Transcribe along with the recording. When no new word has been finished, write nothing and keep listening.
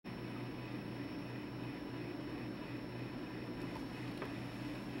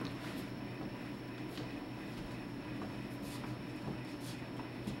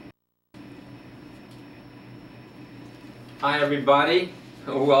Hi everybody,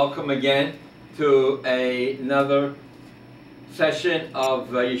 welcome again to another session of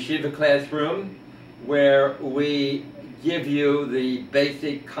Yeshiva Classroom where we give you the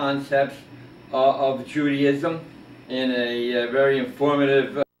basic concepts of Judaism in a very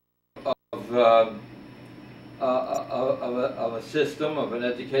informative of a system, of an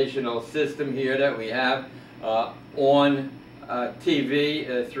educational system here that we have on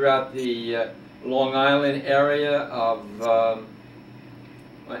TV throughout the Long Island area of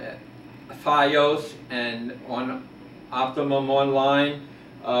FiOS and on Optimum Online.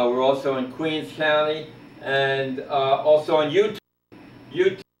 We're also in Queens County and also on YouTube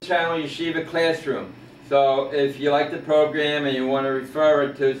channel Yeshiva Classroom. So if you like the program and you want to refer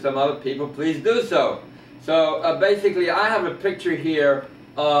it to some other people, please do so. So basically I have a picture here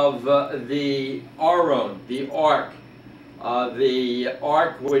of the Aron, the Ark. The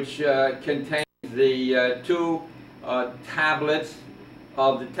Ark which contains the two tablets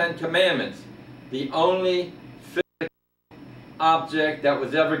of the Ten Commandments, the only physical object that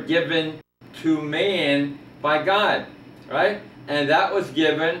was ever given to man by God, right? And that was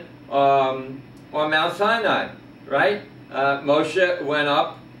given on Mount Sinai, right? Moshe went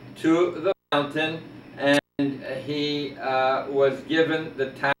up to the mountain and he was given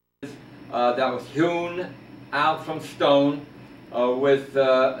the tablets that was hewn out from stone with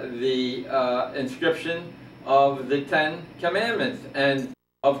the inscription of the Ten Commandments. And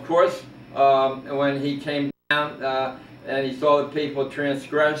of course, when he came down and he saw the people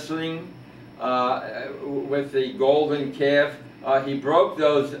transgressing with the golden calf, he broke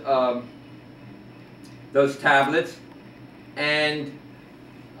those tablets and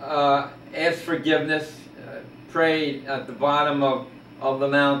asked forgiveness, prayed at the bottom of the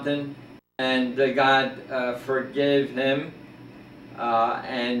mountain, and God forgave him,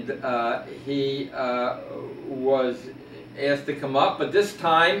 and he was asked to come up, but this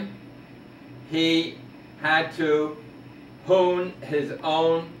time he had to hewn his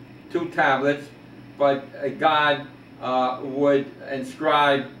own two tablets, but God would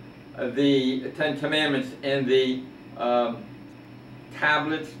inscribe the Ten Commandments in the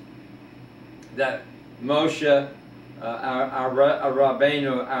tablets that Moshe, our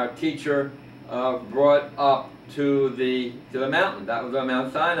Rabbeinu, our teacher, brought up to the mountain. That was on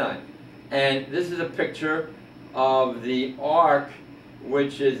Mount Sinai. And this is a picture of the Ark,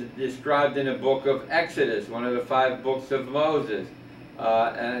 which is described in the book of Exodus, one of the 5 books of Moses,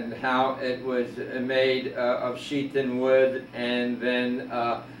 and how it was made of shittim wood and then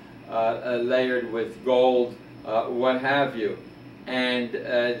layered with gold, what have you. And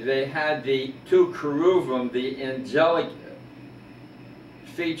they had the 2 cherubim, the angelic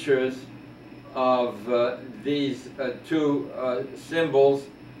features of these 2 symbols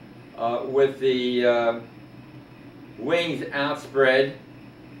with the wings outspread,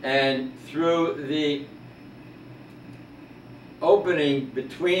 and through the opening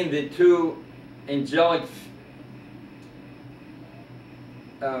between the 2 angelic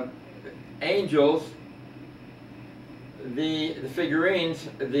angels, the figurines,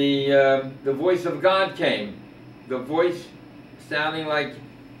 the voice of God came. The voice sounding like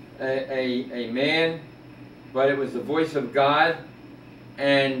a man, but it was the voice of God,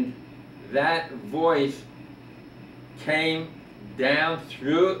 and that voice came down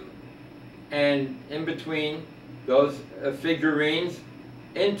through and in between those figurines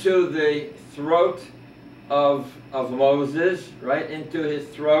into the throat of Moses, right into his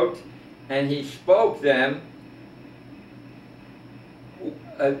throat, and he spoke them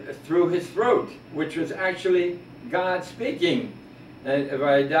through his throat, which was actually God speaking. And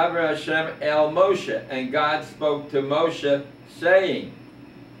Vayidaber Hashem el Moshe, and God spoke to Moshe, saying.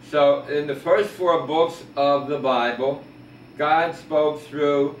 So in the first 4 books of the Bible, God spoke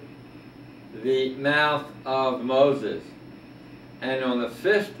through the mouth of Moses. And on the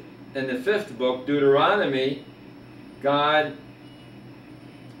 5th, in the 5th book, Deuteronomy, God,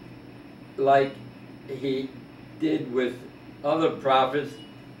 like he did with other prophets,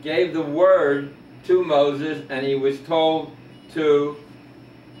 gave the word to Moses, and he was told to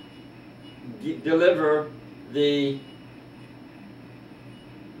deliver the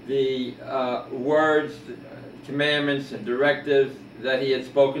words, commandments, and directives that he had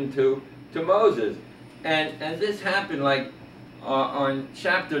spoken to Moses. And this happened like on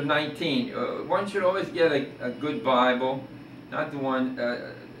chapter 19. One should always get a good Bible, not the one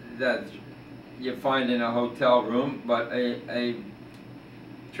that you find in a hotel room, but a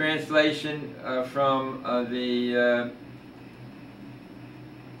translation from the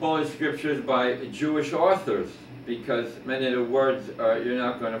Holy Scriptures by Jewish authors, because many of the words you're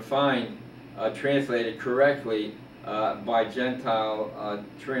not going to find translated correctly by Gentile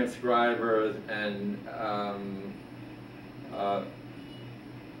transcribers and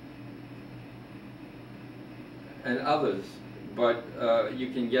others, but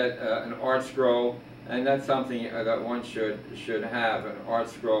you can get an art scroll, and that's something that one should have, an art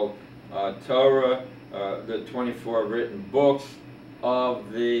scroll, Torah, the 24 written books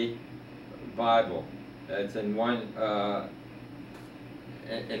of the Bible. It's in one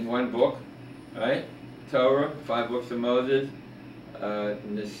book, right? Torah, 5 books of Moses,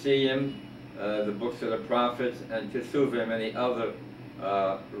 Nesiim, the books of the prophets, and Kesuvim, many other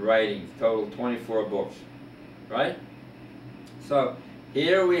writings, total 24 books, right? So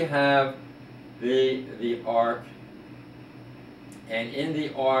here we have the ark, and in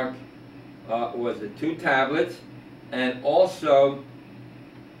the ark was the 2 tablets, and also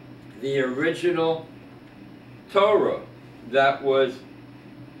the original Torah that was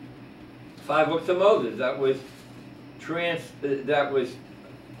 5 books of Moses, that was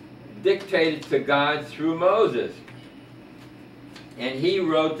dictated to God through Moses, and he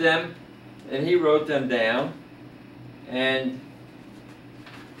wrote them down, and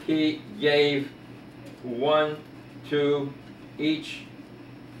he gave one to each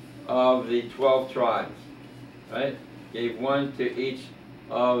of the 12 tribes, right? Gave one to each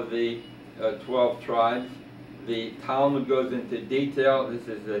of the 12 tribes. The Talmud goes into detail. This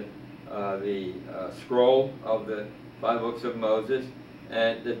is the scroll of the 5 books of Moses,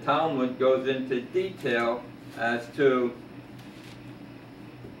 and the Talmud goes into detail as to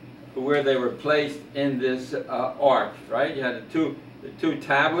where they were placed in this ark, right? You had the two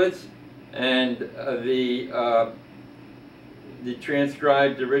tablets, and the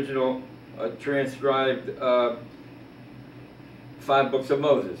transcribed, original transcribed 5 books of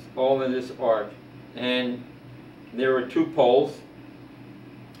Moses, all in this ark. And there were 2 poles,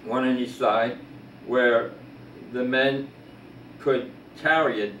 one on each side, where the men could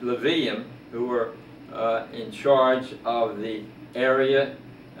carry it, Leviim, who were in charge of the area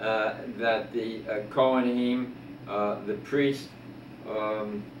that the Kohanim, the priests,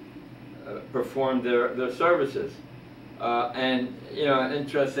 performed their services. And you know, an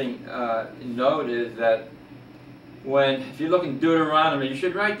interesting note is that if you look in Deuteronomy, you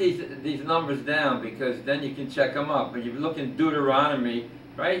should write these numbers down, because then you can check them up. When you look in Deuteronomy,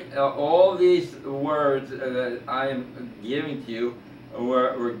 right, all these words that I am giving to you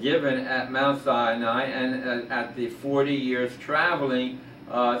were given at Mount Sinai, and at the 40 years traveling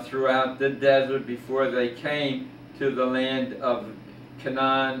throughout the desert before they came to the land of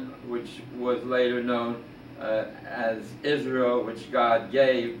Canaan, which was later known as Israel, which God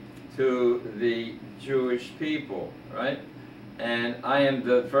gave to the Jewish people, right? And I am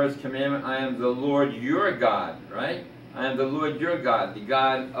the first commandment, I am the Lord your God, right? I am the Lord your God, the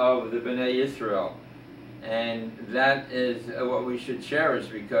God of the Bnei Israel. And that is what we should cherish,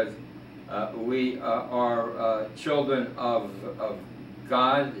 because we are children of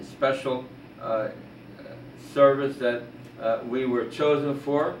God, a special service that we were chosen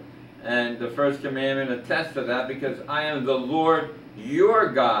for. And the first commandment attests to that, because I am the Lord your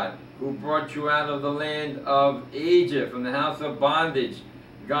God, who brought you out of the land of Egypt, from the house of bondage.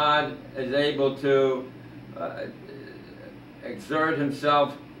 God is able to exert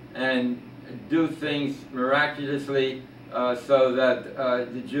himself and do things miraculously so that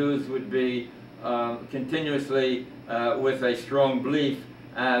the Jews would be continuously with a strong belief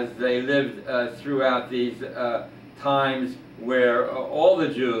as they lived throughout these times where all the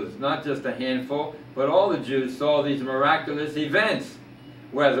Jews, not just a handful, but all the Jews saw these miraculous events,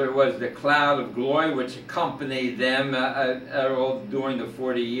 whether it was the cloud of glory which accompanied them during the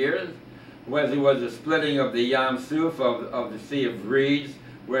 40 years, whether it was the splitting of the Yam Suf, of the Sea of Reeds,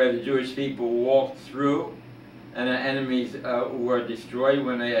 where the Jewish people walked through, and their enemies were destroyed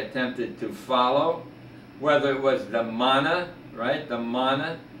when they attempted to follow, whether it was the manna, right, the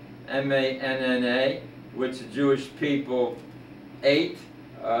manna, M-A-N-N-A, which the Jewish people ate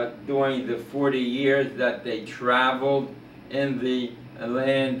during the 40 years that they traveled in the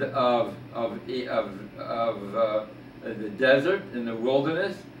land of the desert, in the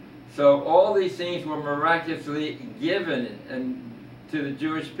wilderness. So all these things were miraculously given to the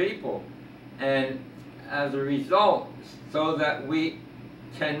Jewish people, and as a result, so that we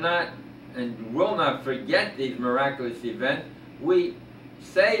cannot and will not forget these miraculous events, we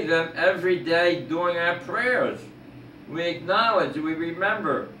say them every day during our prayers. We acknowledge, we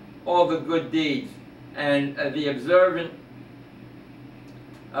remember all the good deeds, and the observant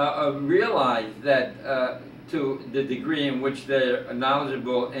realize that to the degree in which they're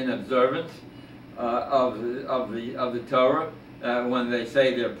knowledgeable in observance of the Torah, when they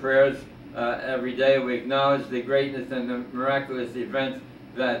say their prayers every day. We acknowledge the greatness and the miraculous events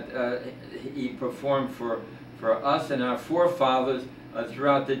that He performed for us and our forefathers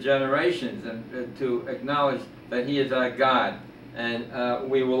throughout the generations, and to acknowledge that He is our God, and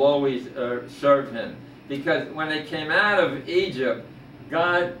we will always serve Him. Because when they came out of Egypt,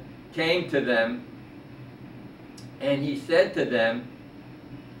 God came to them and He said to them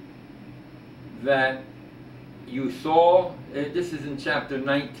that you saw, this is in chapter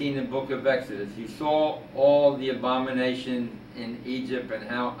 19 in the book of Exodus, you saw all the abominations in Egypt and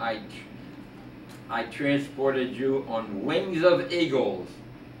how I transported you on wings of eagles.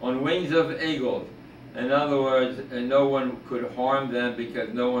 On wings of eagles. In other words, no one could harm them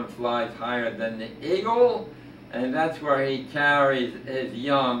because no one flies higher than the eagle. And that's where He carries His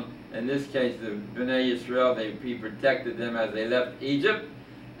young. In this case, the Bnei Yisrael, He protected them as they left Egypt.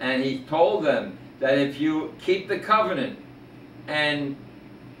 And He told them that if you keep the covenant and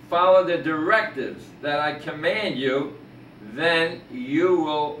follow the directives that I command you, then you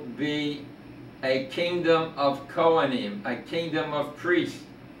will be a kingdom of Kohanim, a kingdom of priests,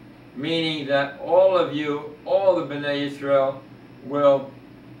 meaning that all of you, all the Bnei Israel, will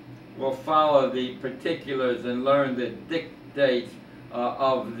follow the particulars and learn the dictates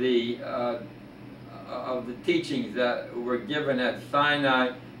of the teachings that were given at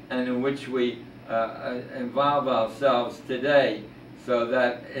Sinai, and in which we involve ourselves today, so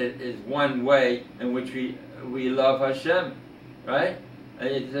that it is one way in which we love Hashem, right?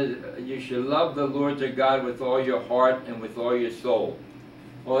 It says you should love the Lord your God with all your heart and with all your soul.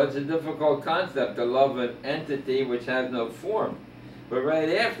 Well, it's a difficult concept to love an entity which has no form. But right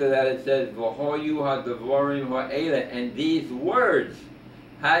after that it says, V'hoyu ha'devorim ha'ela, and these words.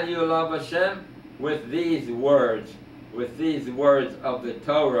 How do you love Hashem? With these words of the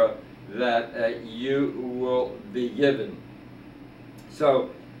Torah that you will be given.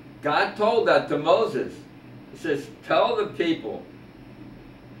 So God told that to Moses. He says, tell the people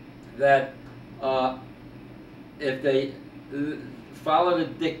that if they follow the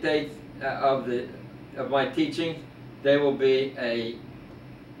dictates of my teachings, they will be a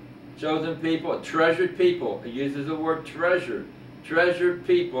chosen people, a treasured people. It uses the word treasure. Treasured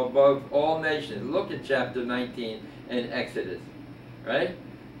people above all nations. Look at chapter 19 in Exodus, right?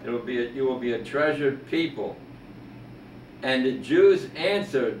 You will be a treasured people. And the Jews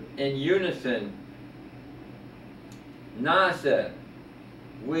answered in unison, Nasa,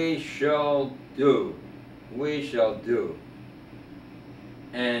 we shall do. We shall do.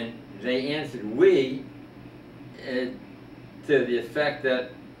 And they answered, we, to the effect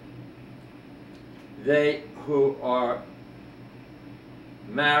that they who are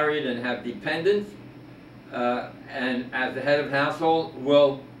married and have dependents, and as the head of household,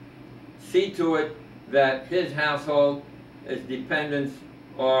 will see to it that his household, his dependents,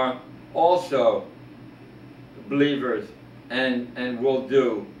 are also believers and will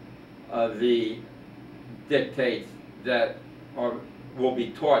do the dictates that will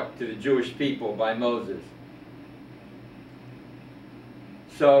be taught to the Jewish people by Moses.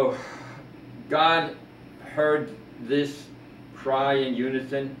 So God heard this cry in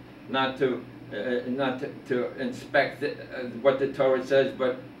unison, not to inspect what the Torah says,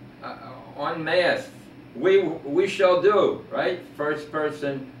 but en masse, we shall do, right? First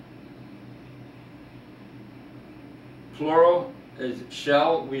person plural is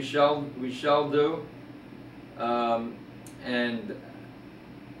shall, we shall do. And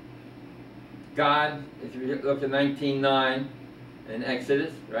God, if you look at 19:9 in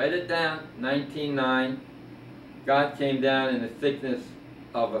Exodus, write it down, 19:9, God came down in the thickness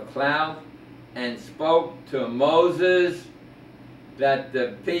of a cloud and spoke to Moses that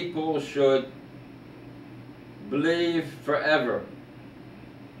the people should believe forever.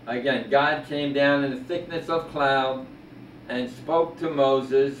 Again, God came down in the thickness of cloud and spoke to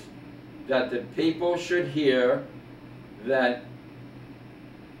Moses that the people should hear that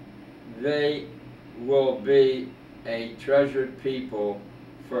they will be a treasured people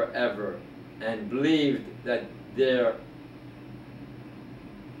forever, and believed that there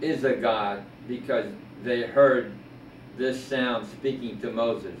is a God because they heard this sound speaking to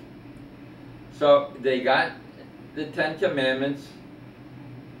Moses. So they got the 10 Commandments,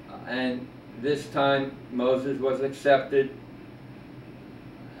 and this time Moses was accepted,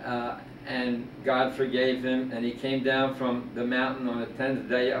 and God forgave him, and he came down from the mountain on the 10th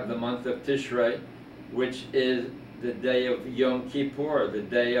day of the month of Tishrei, which is the day of Yom Kippur, the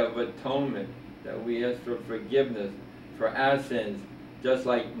day of atonement, that we ask for forgiveness for our sins, just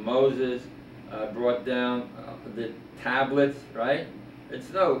like Moses brought down the tablets, right?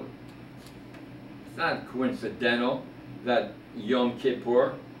 It's not coincidental that Yom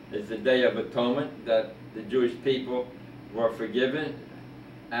Kippur is the Day of Atonement, that the Jewish people were forgiven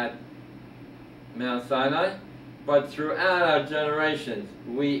at Mount Sinai. But throughout our generations,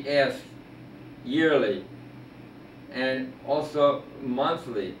 we ask yearly and also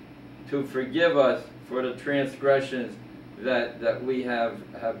monthly to forgive us for the transgressions that we have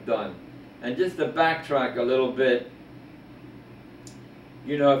done. And just to backtrack a little bit,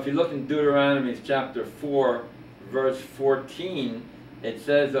 you know, if you look in Deuteronomy chapter 4, verse 14, it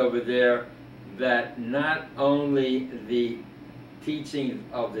says over there that not only the teachings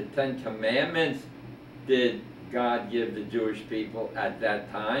of the Ten Commandments did God give the Jewish people at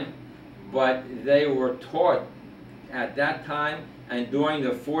that time, but they were taught at that time and during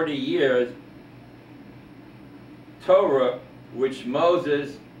the 40 years Torah, which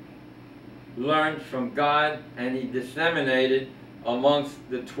Moses learned from God, and he disseminated amongst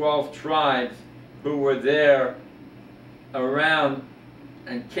the 12 tribes who were there around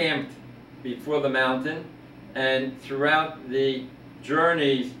and camped before the mountain and throughout the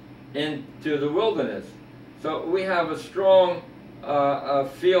journeys into the wilderness. So we have a strong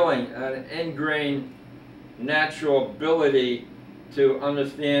feeling, an ingrained natural ability to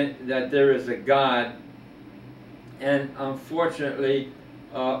understand that there is a God. And unfortunately,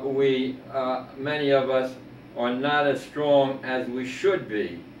 many of us are not as strong as we should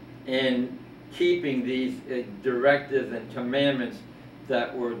be in keeping these directives and commandments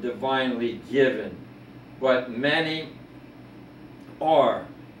that were divinely given. But many are.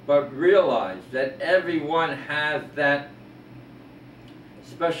 But realize that everyone has that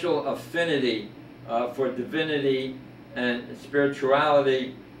special affinity for divinity and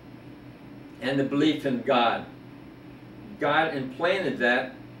spirituality and the belief in God. God implanted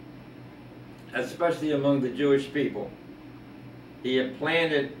that, especially among the Jewish people. He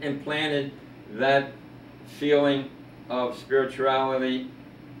implanted that feeling of spirituality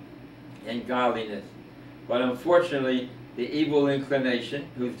and godliness. But unfortunately, the evil inclination,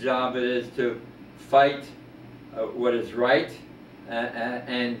 whose job it is to fight what is right,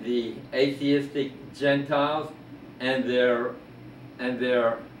 and the atheistic Gentiles and their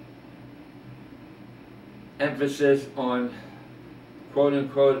emphasis on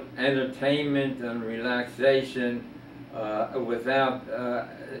quote-unquote entertainment and relaxation without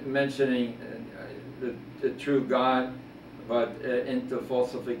mentioning the true God, but into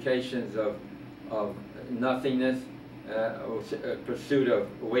falsifications of nothingness, pursuit of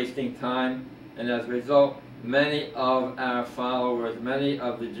wasting time. And as a result, many of our followers, many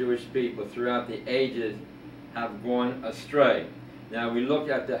of the Jewish people throughout the ages have gone astray. Now we look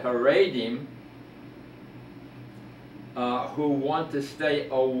at the Haredim, who want to stay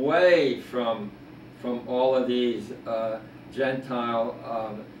away from all of these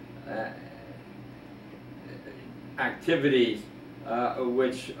Gentile activities,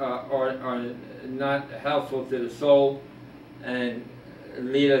 which are not helpful to the soul and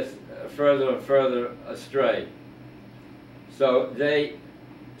lead us further and further astray. So they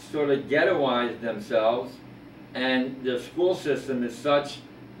sort of ghettoize themselves, and their school system is such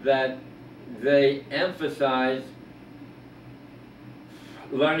that they emphasize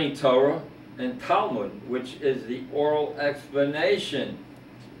learning Torah and Talmud, which is the oral explanation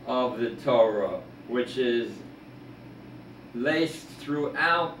of the Torah, which is laced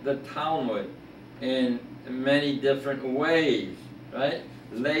throughout the Talmud in many different ways, right?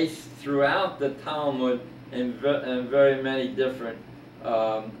 Laced throughout the Talmud in very many different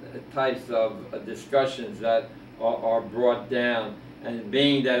types of discussions that are brought down. And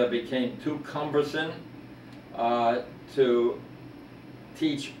being that it became too cumbersome to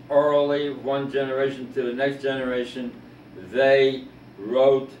teach orally one generation to the next generation, they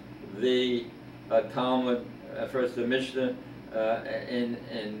wrote the Talmud, first the Mishnah,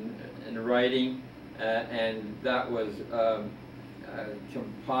 in writing, and that was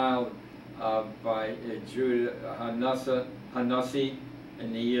compiled by Judah Hanasi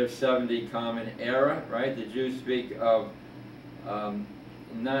in the year 70 Common Era, right? The Jews speak of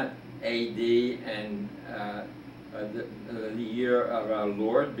not AD and the year of our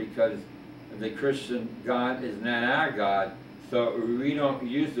Lord, because the Christian God is not our God, so we don't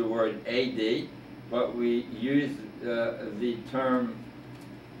use the word AD, but we use the term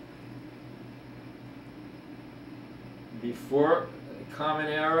before Common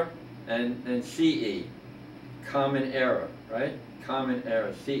Era and CE, Common Era, right? Common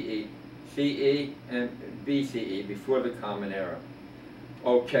Era, CE and BCE, before the Common Era.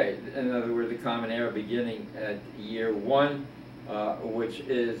 Okay, in other words, the Common Era beginning at year 1, which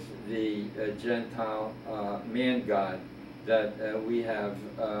is the Gentile man God that we have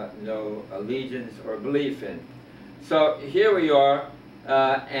no allegiance or belief in. So here we are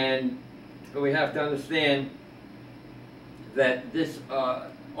and we have to understand that this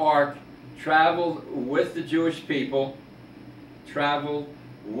ark traveled with the Jewish people,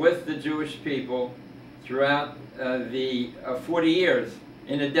 throughout the 40 years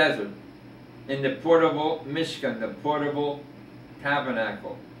in the desert, in the portable Mishkan, the portable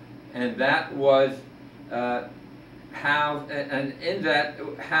tabernacle. And that was housed, and in that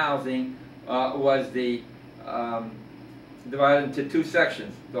housing was the divided into two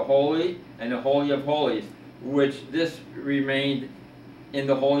sections, the Holy and the Holy of Holies, which this remained in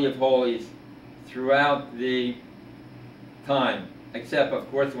the Holy of Holies throughout the time, except of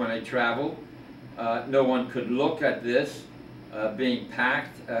course when they traveled. No one could look at this being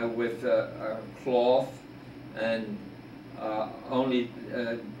packed with cloth, and only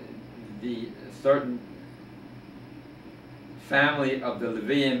the certain family of the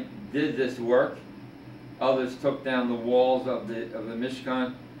Leviim did this work. Others took down the walls of the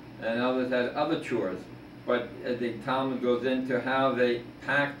Mishkan, and others had other chores. But the Talmud goes into how they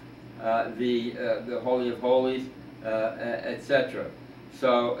packed the Holy of Holies, etc.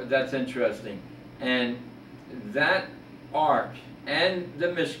 So that's interesting. And that ark and the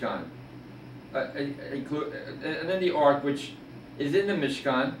Mishkan, and then the ark which is in the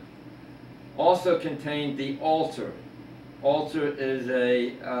Mishkan, also contained the altar. Altar is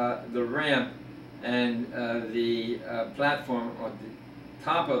the ramp, and the platform on the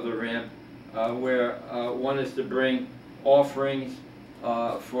top of the ramp where one is to bring offerings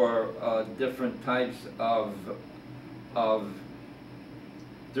for different types of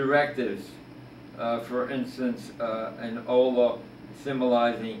directives. For instance, an olah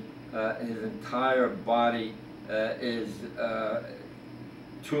symbolizing his entire body is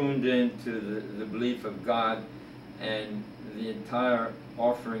tuned into the belief of God, and the entire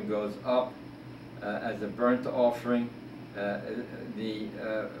offering goes up as a burnt offering. The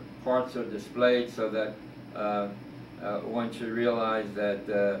parts are displayed so that one should realize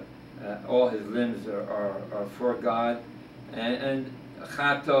that all his limbs are for God. And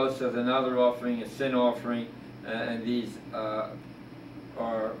chatos is another offering, a sin offering, and these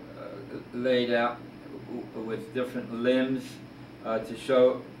are laid out with different limbs to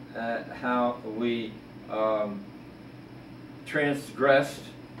show how we transgressed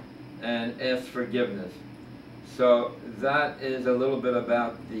and asked forgiveness. So that is a little bit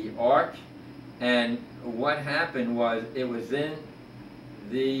about the ark, and what happened was it was in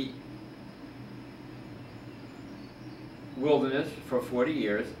the wilderness for 40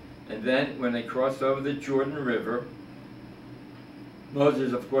 years, and then when they crossed over the Jordan River,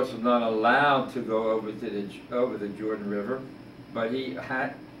 Moses of course was not allowed to go over the Jordan River, but he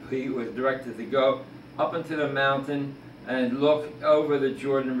was directed to go up into the mountain and look over the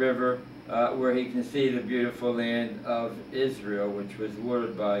Jordan River, where he can see the beautiful land of Israel, which was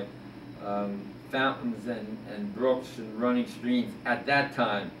watered by fountains and brooks and running streams at that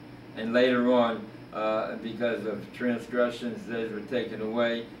time. And later on, because of transgressions, those were taken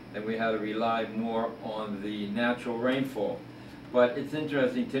away, and we had to rely more on the natural rainfall. But it's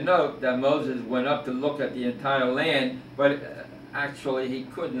interesting to note that Moses went up to look at the entire land, but actually he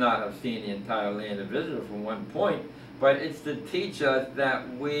could not have seen the entire land of Israel from one point. But it's to teach us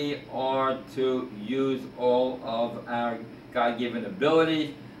that we are to use all of our God-given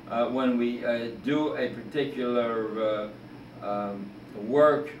abilities when we do a particular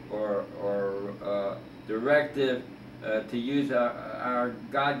work or directive, to use our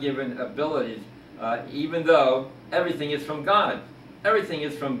God-given abilities, even though everything is from God. Everything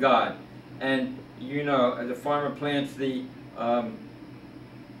is from God. And you know, the farmer plants the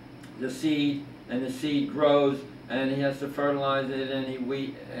seed, and the seed grows, and he has to fertilize it, and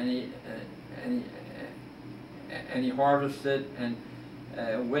he harvests it, and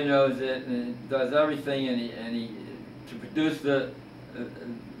winnows it, and does everything, and he to produce the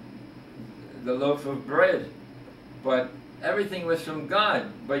loaf of bread. But everything was from God.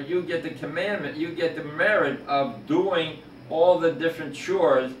 But you get the commandment, you get the merit of doing all the different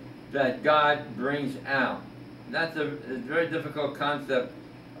chores that God brings out. That's a very difficult concept,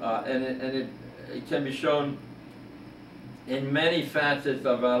 and it can be shown in many facets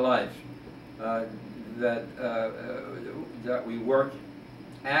of our life that we work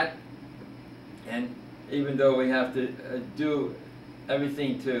at. And even though we have to do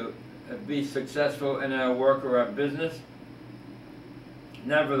everything to be successful in our work or our business,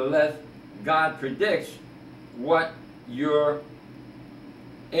 nevertheless, God predicts what your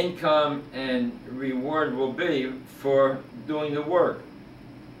income and reward will be for doing the work.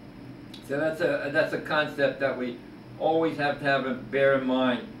 So that's a concept that we always have to bear in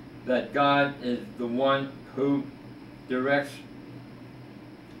mind, that God is the one who directs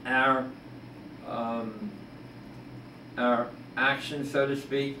our our action, so to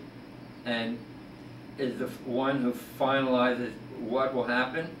speak, and is the one who finalizes what will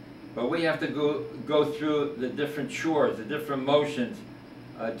happen. But we have to go through the different chores, the different motions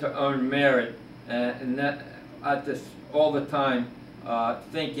to earn merit, and that at this all the time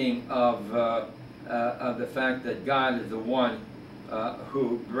thinking of the fact that God is the one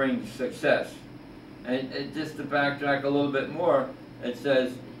who brings success. And just to backtrack a little bit more, it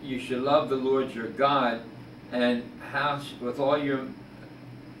says you should love the Lord your God, and with all your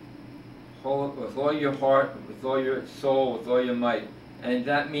heart, with all your soul, with all your might. And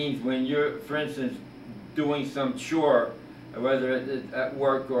that means when you're, for instance, doing some chore, whether it's at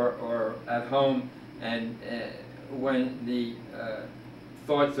work or at home, and when the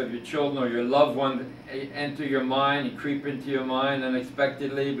thoughts of your children or your loved one enter your mind and creep into your mind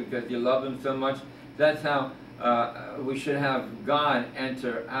unexpectedly because you love them so much, that's how we should have God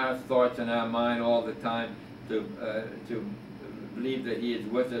enter our thoughts and our mind all the time, to believe that He is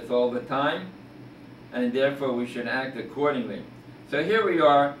with us all the time, and therefore we should act accordingly. So here we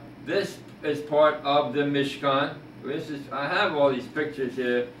are. This is part of the Mishkan. I have all these pictures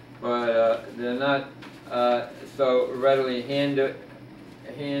here, but they're not so readily handy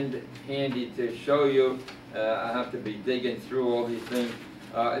to show you. I have to be digging through all these things.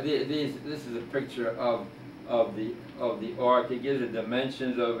 This is a picture of the ark. It gives the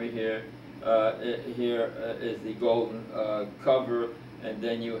dimensions over here. Here is the golden cover, and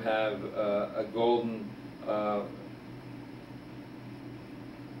then you have a golden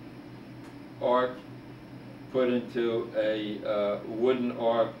ark put into a wooden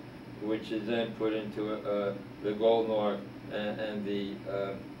ark, which is then put into the golden ark and the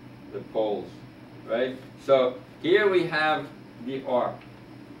poles, right? So here we have the ark,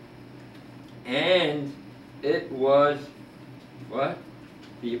 and it was what?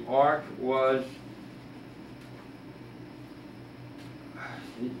 The ark was,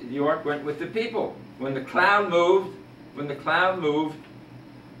 the ark went with the people. When the cloud moved,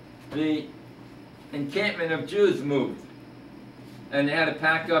 the encampment of Jews moved, and they had to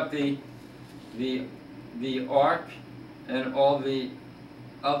pack up the ark and all the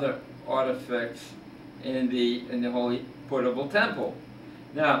other artifacts in the holy portable temple.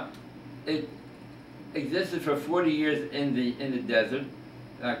 Now, it existed for 40 years in the desert.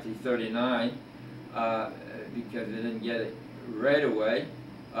 Actually 39, because they didn't get it right away.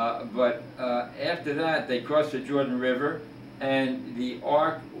 But after that, they crossed the Jordan River, and the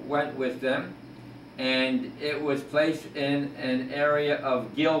ark went with them, and it was placed in an area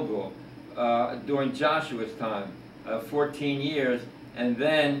of Gilgal during Joshua's time, 14 years, and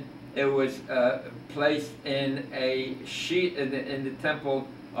then it was placed in in the temple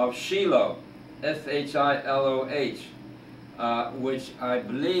of Shiloh, S-H-I-L-O-H. Which I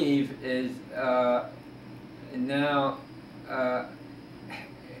believe is now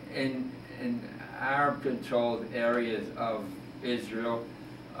in Arab-controlled areas of Israel,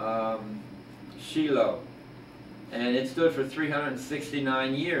 Shiloh. And it stood for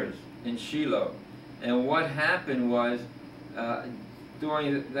 369 years in Shiloh. And what happened was,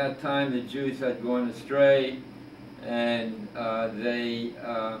 during that time the Jews had gone astray, and they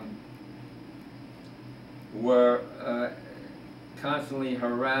were constantly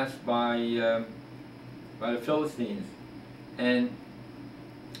harassed by the Philistines, and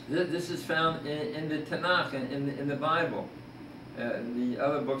this is found in the Tanakh, in the Bible, the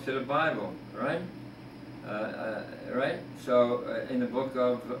other books of the Bible, right? Right. So in the book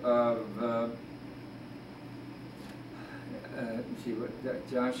of let's see what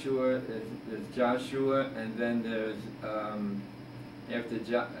Joshua, there's Joshua, and then there's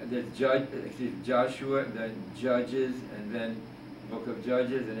there's Joshua, then Judges, and then book of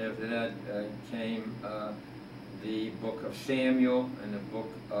Judges, and after that came the book of Samuel and the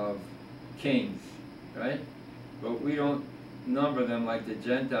book of Kings, right? But we don't number them like the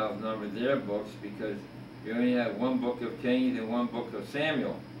Gentiles number their books, because you only have one book of Kings and one book of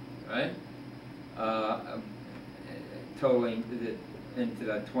Samuel, right? Totaling into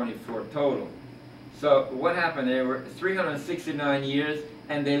that 24 total. So what happened? They were 369 years,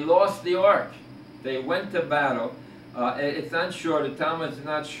 and they lost the ark. They went to battle. It's unsure, the Talmud is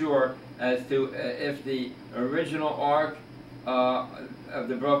not sure as to if the original ark of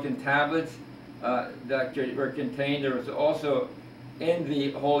the broken tablets that were contained, there was also in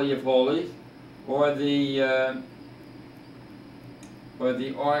the Holy of Holies, or the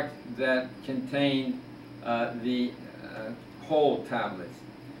ark that contained the whole tablets.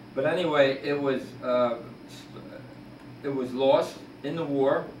 But anyway, it was lost in the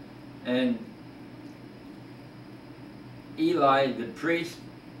war, and Eli, the priest,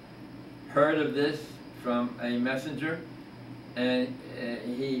 heard of this from a messenger, and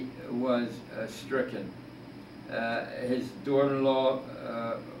he was stricken. His daughter-in-law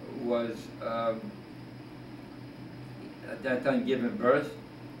was at that time given birth,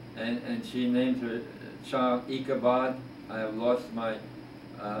 and she named her child Ichabod. I have lost my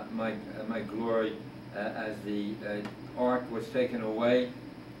glory, as the ark was taken away,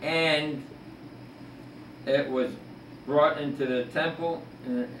 and it was brought into the temple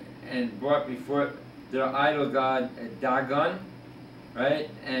and brought before their idol god Dagon, right?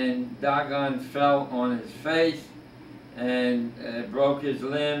 And Dagon fell on his face and broke his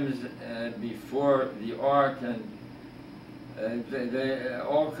limbs before the ark, and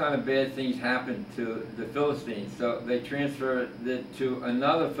all kind of bad things happened to the Philistines. So they transferred it to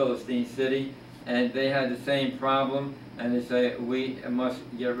another Philistine city, and they had the same problem. And they say, we must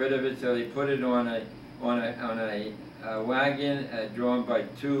get rid of it. So they put it on a wagon drawn by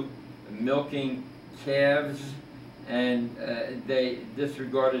 2 milking calves, and they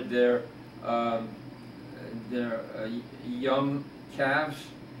disregarded their young calves,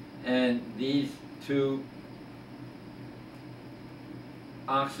 and these 2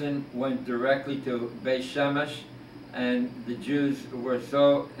 oxen went directly to Beis Shemesh, and the Jews were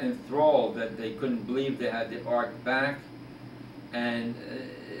so enthralled that they couldn't believe they had the ark back. And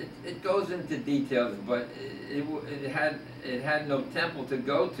it goes into details, but it had no temple to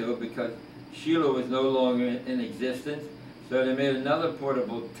go to because Shiloh was no longer in existence. So they made another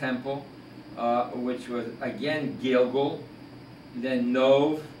portable temple, which was again Gilgal, then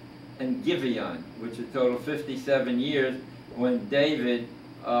Nov, and Gibeon, which is total 57 years, when David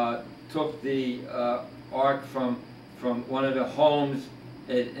took the ark from one of the homes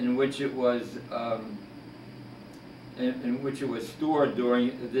in which it was stored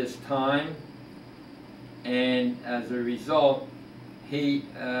during this time, and as a result, he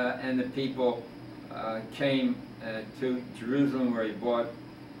and the people came to Jerusalem, where he bought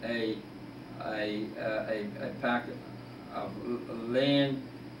a pack of land,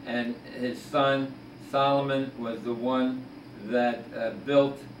 and his son Solomon was the one that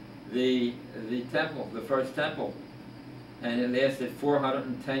built the temple, the first temple, and it lasted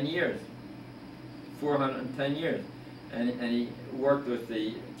 410 years. 410 years. And he worked with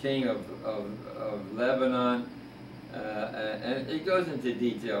the king of Lebanon, and it goes into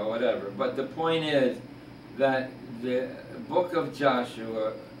detail, whatever. But the point is that the book of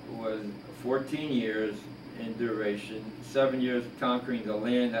Joshua was 14 years in duration, 7 years conquering the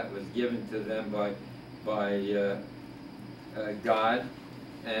land that was given to them by God,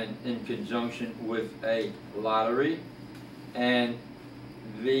 and in conjunction with a lottery. And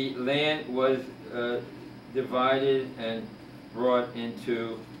the land was divided and brought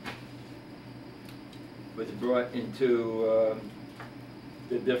into the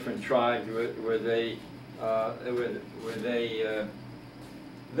different tribes where they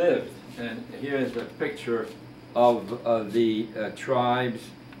lived. And here's a picture of the tribes,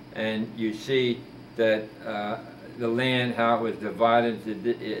 and you see that the land, how it was divided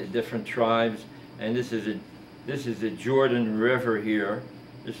into different tribes. And this is the Jordan River here.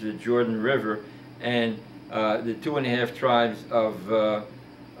 This is the Jordan River, and the 2.5 tribes of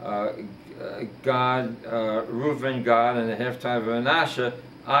Gad, Reuben, Gad, and the half tribe of Manasseh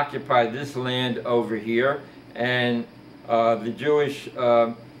occupied this land over here, and the Jewish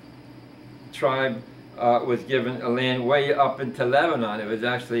tribe was given a land way up into Lebanon. It was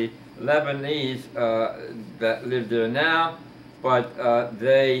actually Lebanese that lived there now, but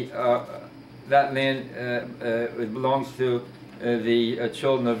that land it belongs to the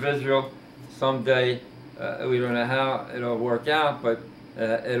children of Israel. Someday, we don't know how it'll work out, but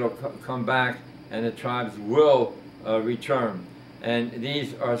it'll come back, and the tribes will return. And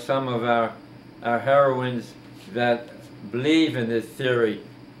these are some of our heroines that believe in this theory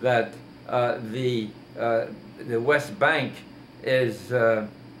that the West Bank is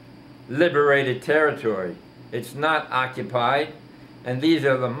liberated territory. It's not occupied, and these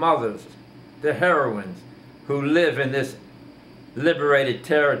are the mothers, the heroines, who live in this liberated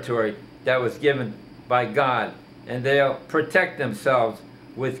territory that was given by God, and they'll protect themselves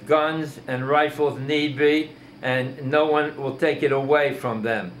with guns and rifles need be, and no one will take it away from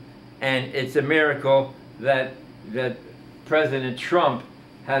them. And it's a miracle that President Trump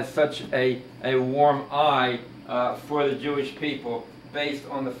has such a warm eye for the Jewish people, based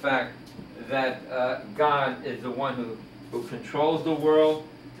on the fact that God is the one who controls the world.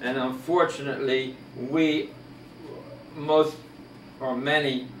 And unfortunately, most or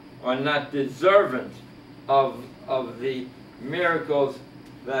many are not deserving of the miracles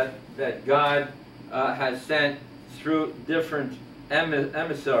that God has sent through different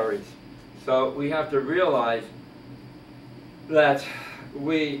emissaries. So we have to realize that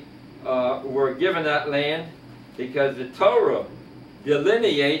we were given that land because the Torah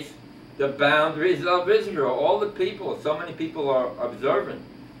delineates the boundaries of Israel. All the people, so many people are observant,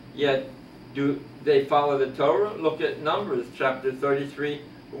 yet do they follow the Torah? Look at Numbers chapter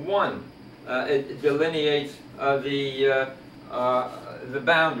 33:1. It delineates the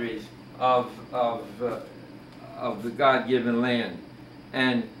boundaries of the God-given land,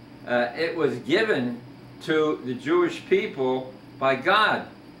 and it was given to the Jewish people by God,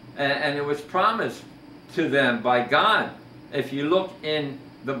 and it was promised to them by God. If you look in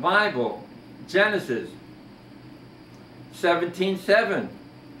the Bible, Genesis 17:7,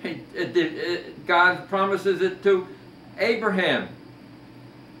 God promises it to Abraham.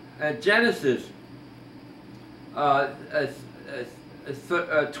 Genesis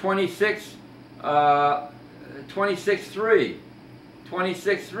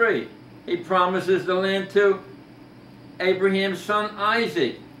 26:3, he promises the land to Abraham's son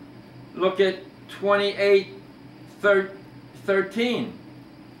Isaac. Look at 28:13.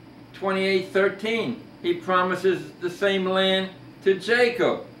 28:13, he promises the same land to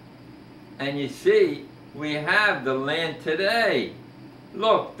Jacob. And you see, we have the land today.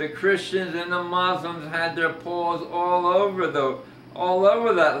 Look, the Christians and the Muslims had their paws all over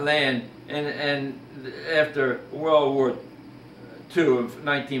that land, and after World War II of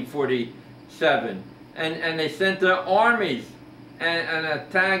 1947, and they sent their armies, and a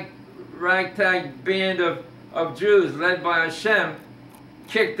ragtag band of Jews led by Hashem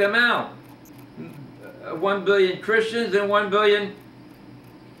kicked them out. 1 billion Christians and 1 billion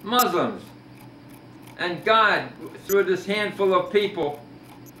Muslims. And God, through this handful of people,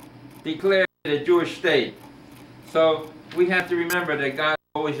 declared a Jewish state. So we have to remember that God is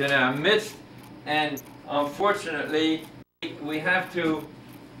always in our midst, and unfortunately, we have to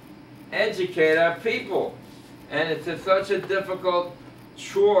educate our people. And it's such a difficult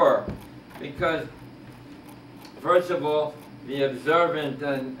chore, because first of all, the observant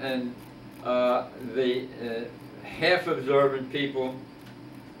and the half-observant people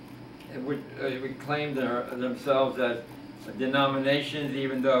would claim themselves as denominations,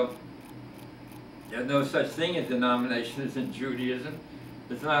 even though there's no such thing as denominations in Judaism.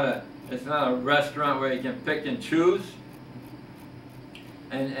 It's not a restaurant where you can pick and choose,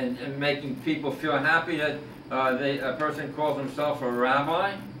 and making people feel happy that a person calls himself a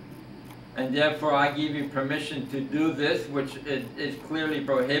rabbi, and therefore I give you permission to do this, which is clearly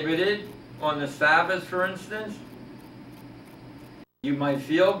prohibited on the Sabbath, for instance. You might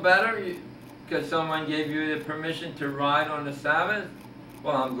feel better because someone gave you the permission to ride on the Sabbath.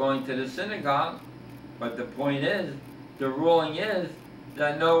 Well, I'm going to the synagogue. But the point is, the ruling is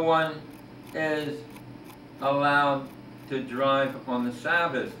that no one is allowed to drive on the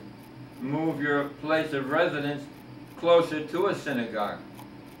Sabbath. Move your place of residence closer to a synagogue.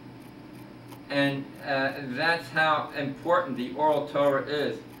 And that's how important the oral Torah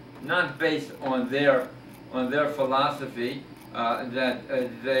is, not based on their philosophy, that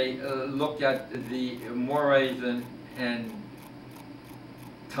they look at the mores and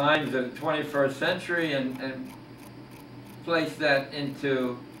times of the 21st century and place that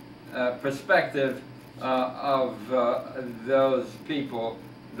into perspective of those people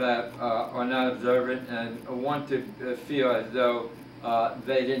that are not observant and want to feel as though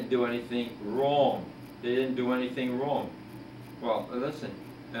they didn't do anything wrong. They didn't do anything wrong. Well, listen,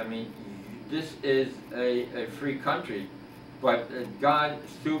 I mean, this is a free country, but God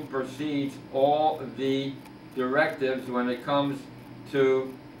supersedes all the directives when it comes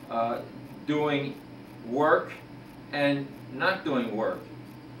to doing work and not doing work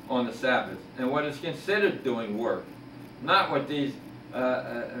on the Sabbath, and what is considered doing work. Not what these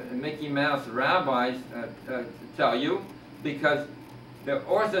Mickey Mouse rabbis tell you, because the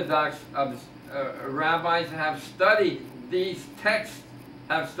Orthodox rabbis have studied these texts,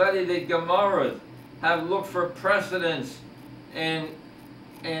 have studied the Gemaras, have looked for precedents in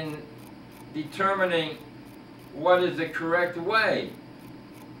determining what is the correct way,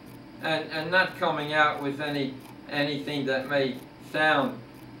 and not coming out with anything that may sound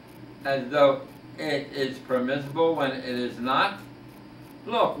as though it is permissible when it is not.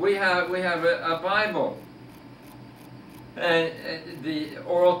 Look, we have a Bible, and the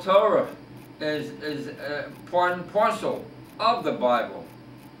oral Torah is part and parcel of the Bible.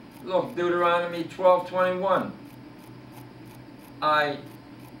 Look, Deuteronomy 12:21.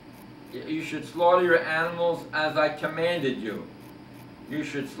 You should slaughter your animals as I commanded you. You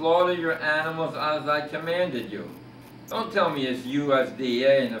should slaughter your animals as I commanded you. Don't tell me it's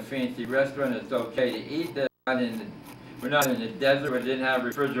USDA in a fancy restaurant it's okay to eat that in We're not in the desert. We didn't have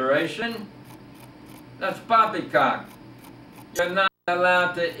refrigeration. That's poppycock. You're not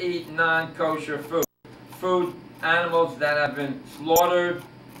allowed to eat non-kosher food. Food, animals that have been slaughtered,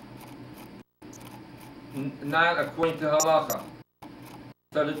 not according to halacha.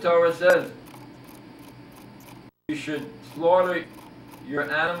 So the Torah says you should slaughter your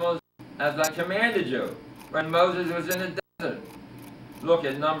animals as I commanded you when Moses was in the desert. Look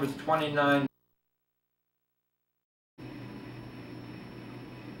at Numbers 29.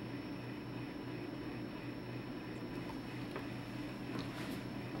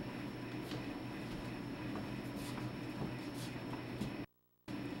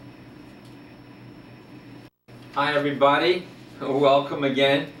 Hi everybody, welcome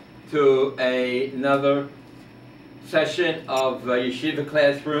again to another session of Yeshiva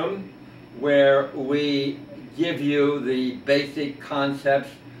Classroom where we give you the basic concepts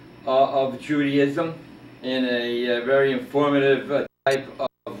of Judaism in a very informative type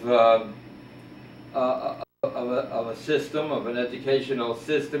of a system, of an educational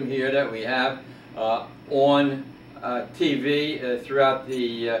system here that we have on TV throughout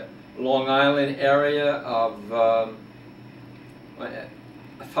the Long Island area of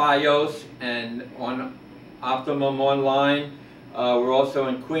Fios and on Optimum Online. We're also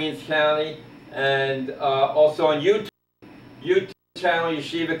in Queens County and also on YouTube channel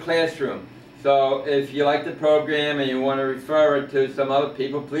Yeshiva Classroom. So if you like the program and you want to refer it to some other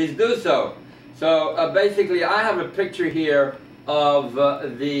people, please do so. So basically I have a picture here of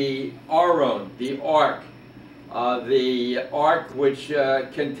the Aron, the Ark. The Ark which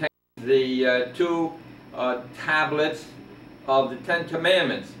contains the two tablets of the Ten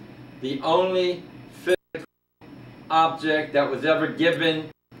Commandments, the only physical object that was ever given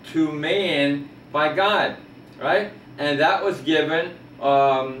to man by God, right? And that was given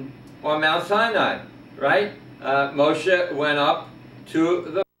on Mount Sinai, right? Moshe went up to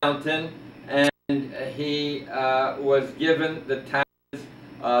the mountain and he was given the tablets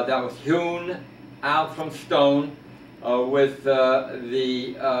that was hewn out from stone with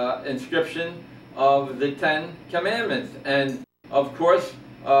the inscription of the Ten Commandments. And of course,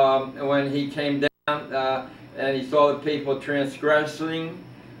 when he came down and he saw the people transgressing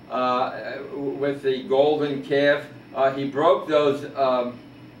with the golden calf, he broke those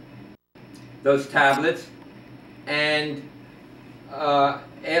tablets and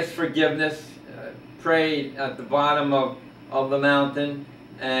asked forgiveness, prayed at the bottom of the mountain,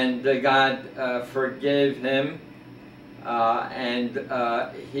 and God forgave him. And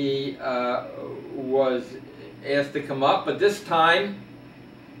he was asked to come up, but this time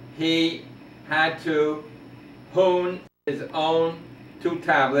he had to hewn his own two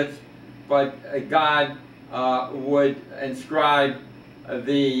tablets, but God would inscribe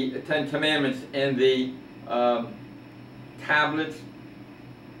the Ten Commandments in the tablets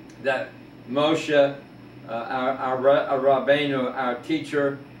that Moshe, our Rabbeinu, our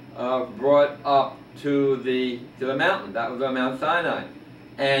teacher, brought up to the mountain. That was on Mount Sinai.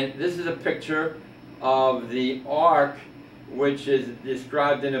 And this is a picture of the Ark, which is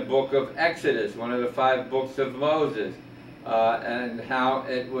described in the book of Exodus, one of the 5 books of Moses, and how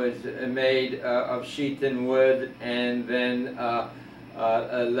it was made of shittim wood and then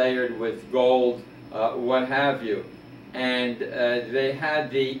layered with gold, what have you. And they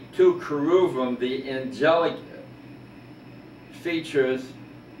had the 2 cherubim, the angelic features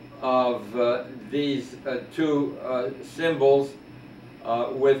of these 2 symbols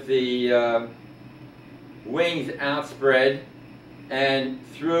with the wings outspread, and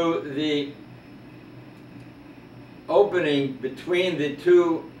through the opening between the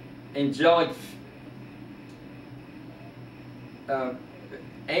 2 angelic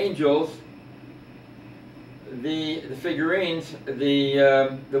angels, the figurines,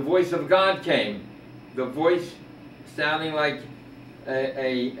 the voice of God came. The voice sounding like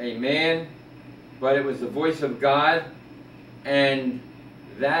a man, but it was the voice of God, and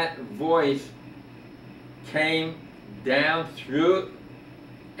that voice came down through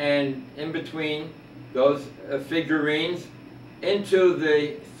and in between those figurines into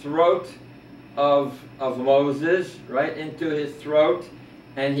the throat of Moses, right into his throat,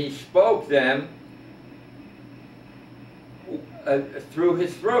 and he spoke them through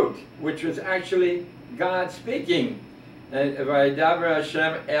his throat, which was actually God speaking. And Vayidaber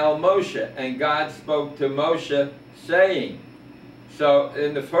Hashem el Moshe, and God spoke to Moshe, saying. So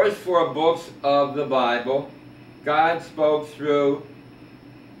in the first 4 books of the Bible, God spoke through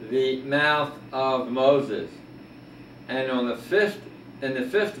the mouth of Moses. And in the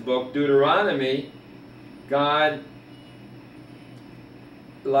 5th book, Deuteronomy, God,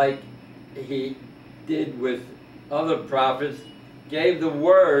 like he did with other prophets, gave the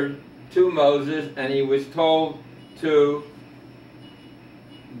word to Moses, and he was told to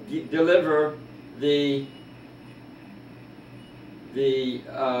deliver the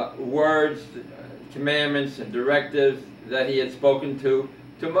words, commandments, and directives that he had spoken to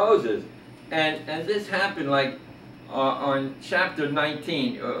Moses. And this happened like on chapter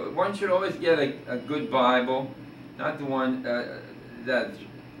 19. One should always get a good Bible, not the one that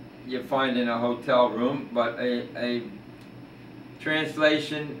you find in a hotel room, but a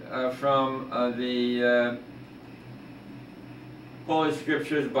translation from the Holy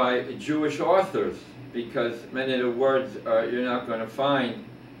Scriptures by Jewish authors, because many of the words you're not going to find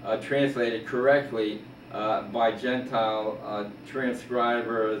translated correctly by Gentile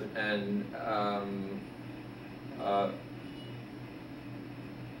transcribers and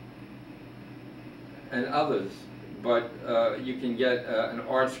others. But you can get an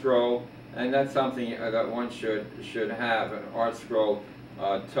art scroll, and that's something that one should have, an art scroll,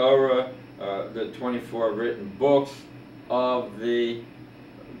 Torah, the 24 written books of the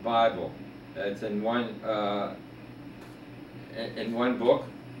Bible. It's in one book,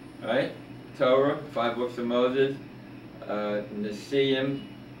 right? Torah, 5 books of Moses, Nesiim,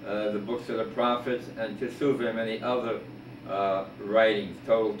 the books of the prophets, and Kesuvim, and the other writings,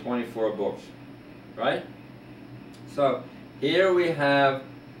 total 24 books, right? So here we have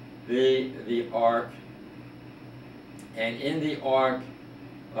the ark, and in the ark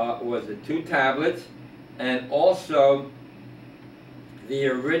was the 2 tablets, and also the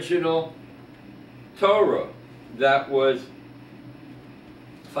original Torah that was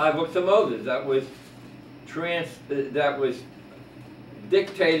 5 books of Moses, that was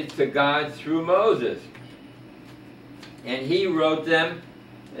dictated to God through Moses, and he wrote them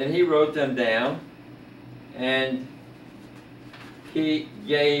down, and he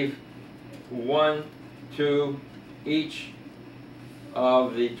gave one to each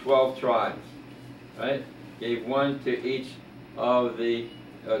of the 12 tribes, right? Gave one to each of the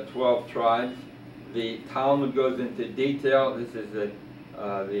 12 tribes. The Talmud goes into detail. This is the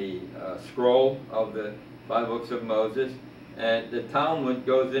scroll of the 5 books of Moses, and the Talmud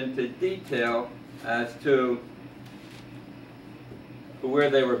goes into detail as to where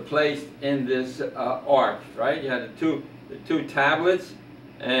they were placed in this ark, right? You had the two tablets,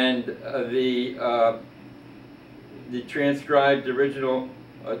 and the transcribed, original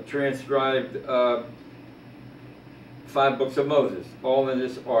transcribed 5 books of Moses, all in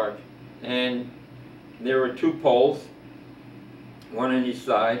this ark. And there were 2 poles, one on each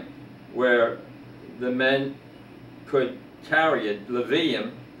side, where the men could carry it,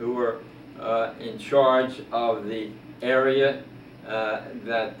 Levium, who were in charge of the area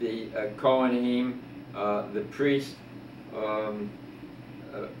that the Kohanim, the priests,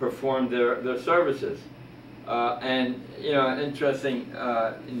 performed their services. And you know, an interesting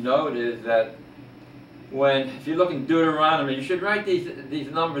note is that if you look in Deuteronomy, you should write these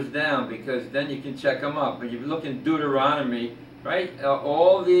numbers down, because then you can check them up. When you look in Deuteronomy, right,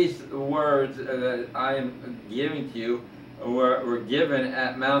 all these words that I am giving to you were given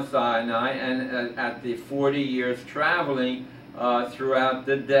at Mount Sinai, and at the 40 years traveling throughout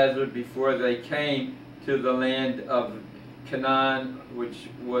the desert before they came to the land of Canaan, which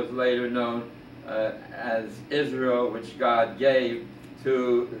was later known as Israel, which God gave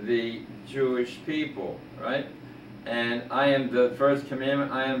to the Jewish people, right? And I am the first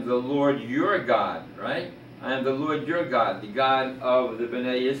commandment, I am the Lord your God, right? I am the Lord your God, the God of the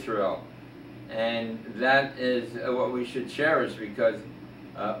Bnei Israel. And that is what we should cherish, because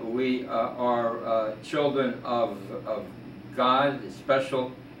we are children of God, a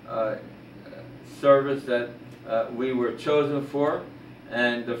special service that we were chosen for.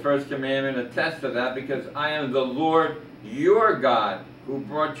 And the first commandment attests to that, because I am the Lord your God, who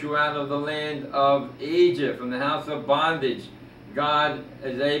brought you out of the land of Egypt, from the house of bondage. God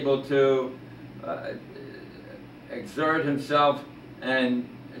is able to exert himself and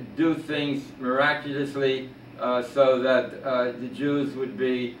do things miraculously so that the Jews would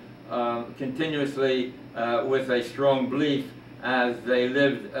be continuously with a strong belief as they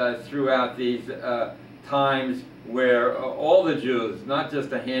lived throughout these times where all the Jews, not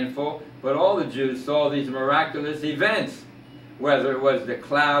just a handful, but all the Jews saw these miraculous events, whether it was the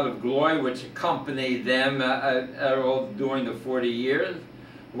cloud of glory which accompanied them during the 40 years,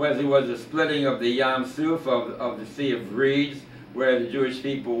 whether it was the splitting of the Yam Suf, of the Sea of Reeds, where the Jewish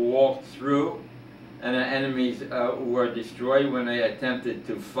people walked through, and their enemies were destroyed when they attempted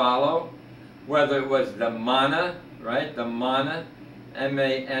to follow, whether it was the manna, right, the manna,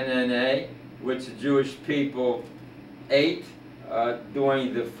 M-A-N-N-A, which the Jewish people ate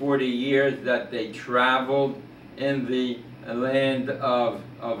during the 40 years that they traveled in the land of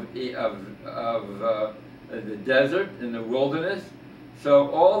the desert, in the wilderness.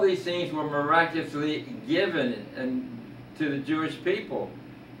 So all these things were miraculously given to the Jewish people.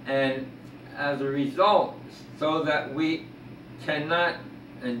 And as a result, so that we cannot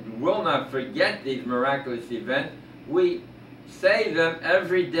and will not forget these miraculous events, we say them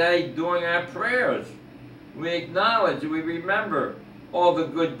every day during our prayers. We acknowledge, we remember all the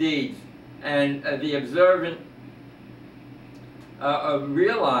good deeds, and the observant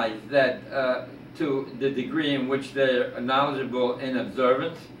realize that to the degree in which they're knowledgeable in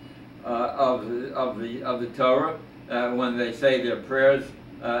observance of the Torah, when they say their prayers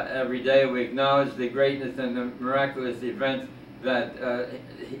every day, we acknowledge the greatness and the miraculous events that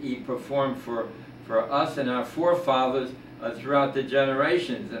He performed for us and our forefathers throughout the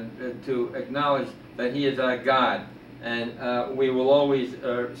generations, and to acknowledge that He is our God, and we will always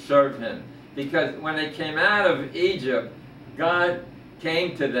serve Him. Because when they came out of Egypt, God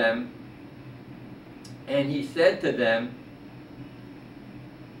came to them and He said to them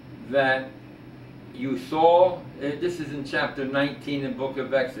that you saw, this is in chapter 19 in the book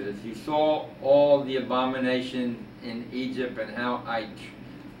of Exodus, you saw all the abominations in Egypt and how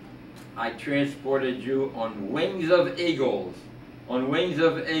I transported you on wings of eagles. On wings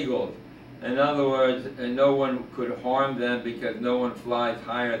of eagles. In other words, no one could harm them because no one flies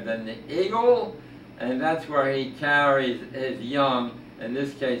higher than the eagle. And that's where He carries His young. In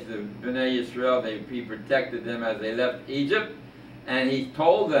this case, the Bnei Yisrael, He protected them as they left Egypt. And He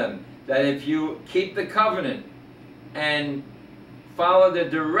told them that if you keep the covenant and follow the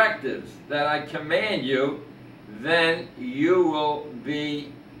directives that I command you, then you will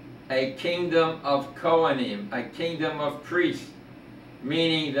be a kingdom of Kohanim, a kingdom of priests,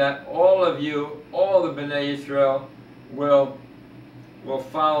 meaning that all of you, all the Bnei Israel, will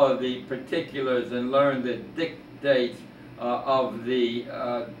follow the particulars and learn the dictates of the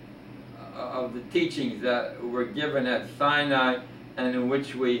teachings that were given at Sinai, and in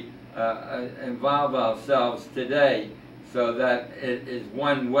which we involve ourselves today, so that it is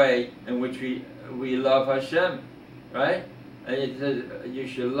one way in which we love Hashem, right? And it says you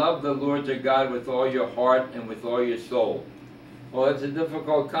should love the Lord your God with all your heart and with all your soul. Well, it's a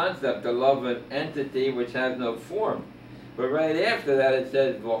difficult concept to love an entity which has no form. But right after that it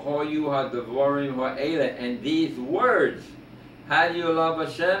says, V'hoyu ha'devorim ha'ela, and these words. How do you love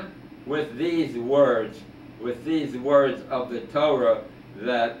Hashem? With these words of the Torah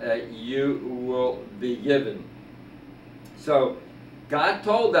that you will be given. So God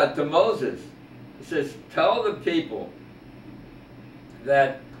told that to Moses. He says, tell the people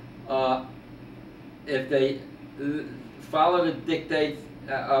that if they follow the dictates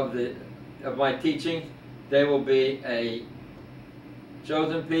of my teachings, they will be a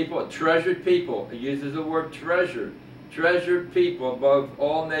chosen people, a treasured people. It uses the word treasured. Treasured people above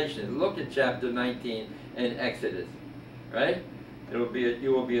all nations. Look at chapter 19 in Exodus, right?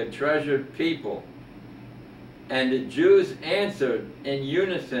 You will be a treasured people. And the Jews answered in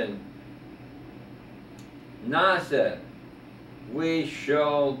unison, Nasa, we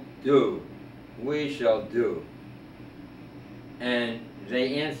shall do. We shall do. And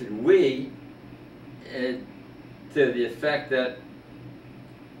they answered, we, to the effect that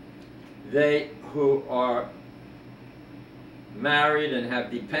they who are married and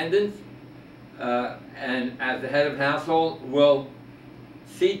have dependents, and as the head of household, will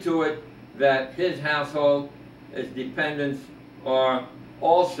see to it that his household, his dependents, are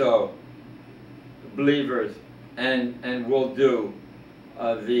also believers and will do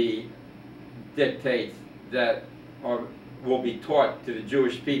the dictates that will be taught to the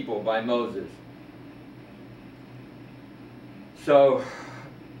Jewish people by Moses. So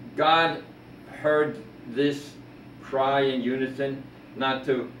God heard this cry in unison, not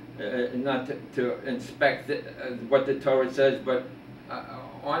to inspect what the Torah says, but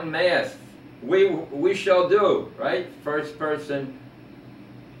en masse, we shall do, right? First person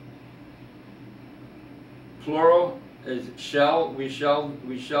plural is shall, we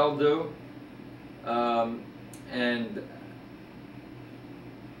shall do. And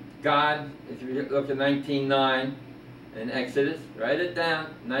God, if you look at 19:9 in Exodus, write it down,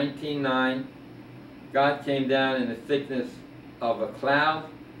 19:9, God came down in the thickness of a cloud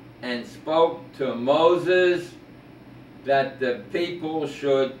and spoke to Moses that the people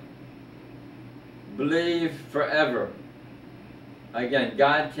should believe forever. Again,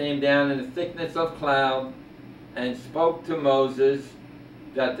 God came down in the thickness of cloud and spoke to Moses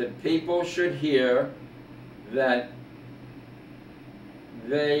that the people should hear that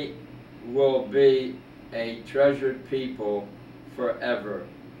they will be a treasured people forever,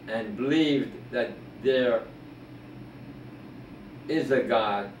 and believed that their is a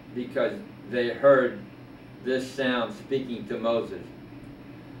God, because they heard this sound speaking to Moses.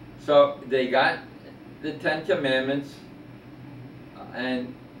 So they got the 10 Commandments,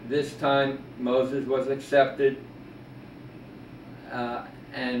 and this time Moses was accepted,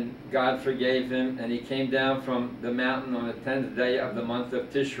 and God forgave him, and he came down from the mountain on the 10th day of the month of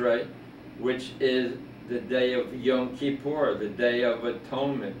Tishrei, which is the day of Yom Kippur, the day of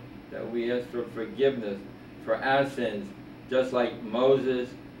atonement, that we ask for forgiveness for our sins, just like Moses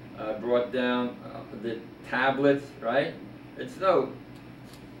brought down the tablets, right? It's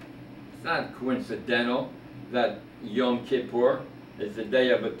not coincidental that Yom Kippur is the day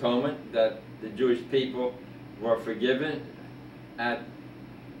of atonement, that the Jewish people were forgiven at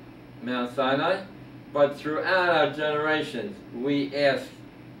Mount Sinai, but throughout our generations we ask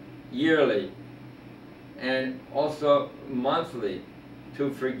yearly and also monthly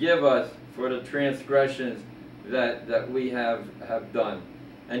to forgive us for the transgressions that we have done.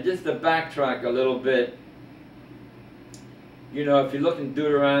 And just to backtrack a little bit, you know, if you look in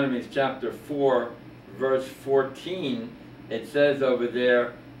Deuteronomy chapter 4, verse 14, it says over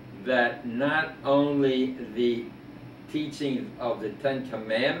there that not only the teachings of the 10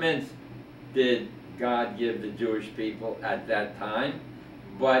 Commandments did God give the Jewish people at that time,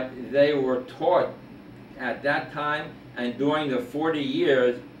 but they were taught at that time and during the 40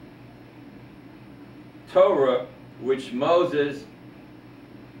 years Torah, which Moses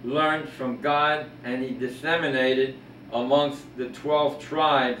learned from God, and he disseminated amongst the 12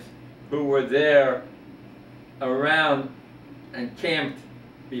 tribes who were there around and camped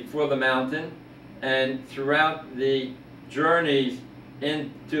before the mountain and throughout the journeys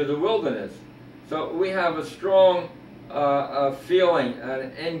into the wilderness. So we have a strong feeling,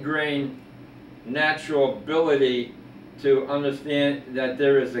 an ingrained natural ability to understand that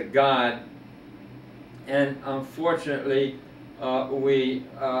there is a God, and unfortunately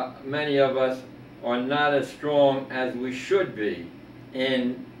many of us are not as strong as we should be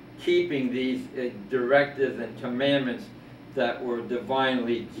in keeping these directives and commandments that were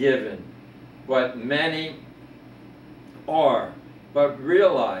divinely given. But many are. But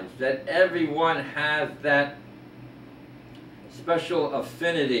realize that everyone has that special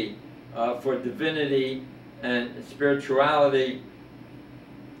affinity for divinity and spirituality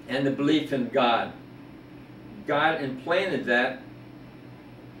and the belief in God. God implanted that,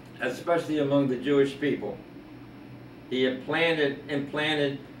 especially among the Jewish people. He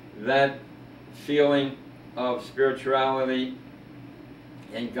implanted that feeling of spirituality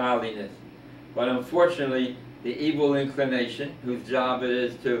and godliness. But unfortunately, the evil inclination, whose job it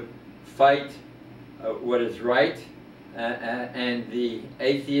is to fight what is right, and the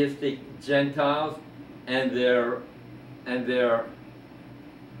atheistic Gentiles and their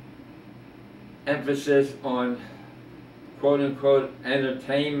emphasis on quote-unquote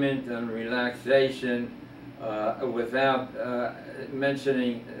entertainment and relaxation without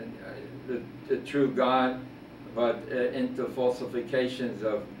mentioning the true God, but into falsifications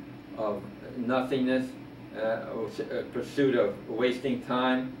of nothingness, pursuit of wasting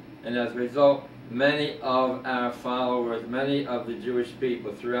time. And as a result, many of our followers, many of the Jewish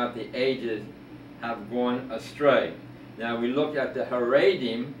people throughout the ages have gone astray. Now we look at the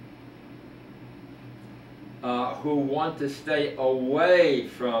Haredim, who want to stay away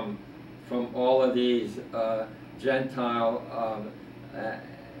from all of these Gentile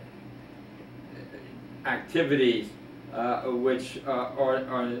activities, which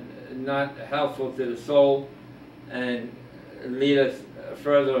are not helpful to the soul and lead us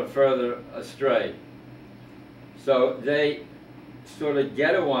further and further astray. So they sort of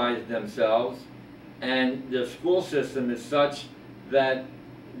ghettoize themselves, and their school system is such that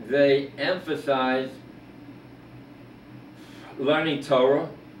they emphasize learning Torah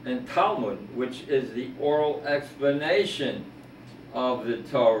and Talmud, which is the oral explanation of the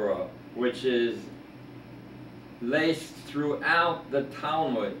Torah, which is laced throughout the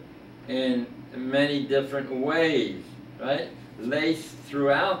Talmud in many different ways, right? Laced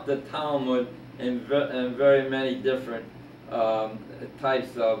throughout the Talmud in very many different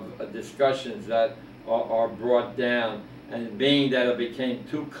types of discussions that are brought down. And being that it became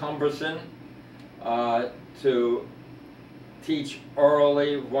too cumbersome to teach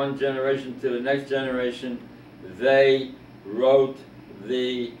orally one generation to the next generation, they wrote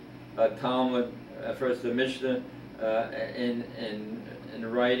the Talmud, first the Mishnah, in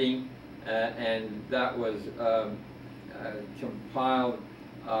writing, and that was compiled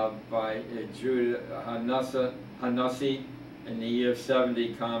by Judah Hanassi in the year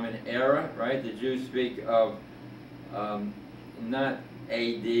 70 Common Era, right? The Jews speak of not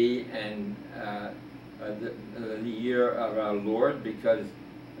AD and the year of our Lord, because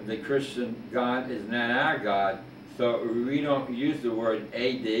the Christian God is not our God. So we don't use the word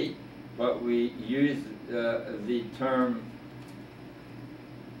AD, but we use the term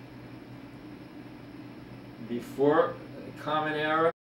before Common Era.